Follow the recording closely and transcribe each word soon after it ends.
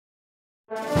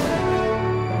Coming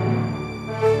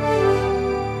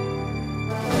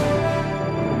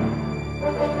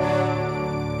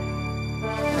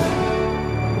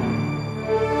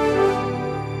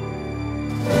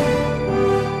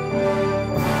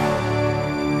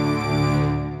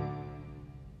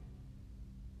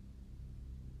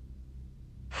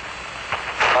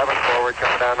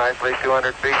down nicely,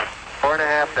 200 feet,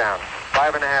 4.5 down,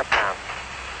 5.5 down,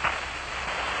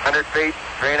 100 feet,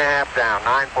 3.5 down,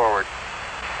 9 forward.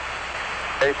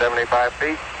 Okay, 75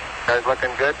 feet, car's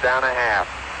looking good, down a half,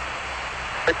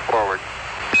 6 forward,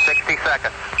 60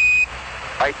 seconds,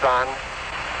 lights on,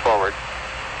 forward,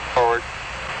 forward,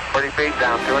 40 feet,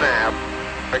 down 2.5,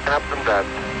 picking up some dust,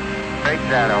 straight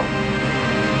shadow,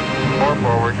 4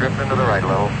 forward, drifting to the right a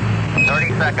little,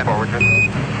 30 seconds, forward, drifting.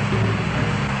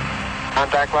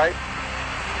 Contact light.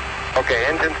 Okay,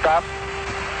 engine stop.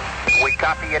 We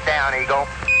copy you down, Eagle.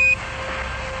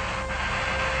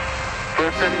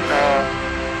 Houston,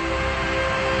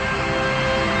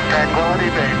 Tranquility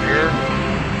Base here.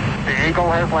 The Eagle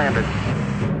has landed.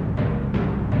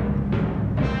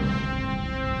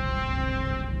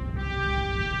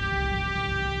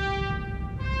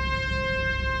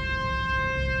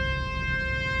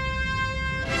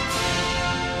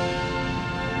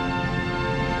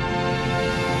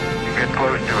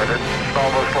 Close to it. It's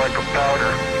almost like a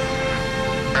powder.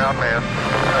 Ground mass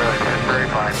is very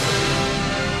fine.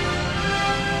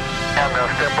 I'm going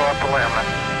to step off the limit.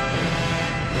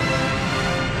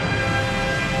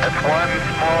 That's one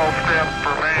small step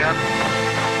for man.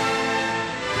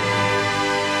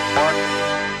 One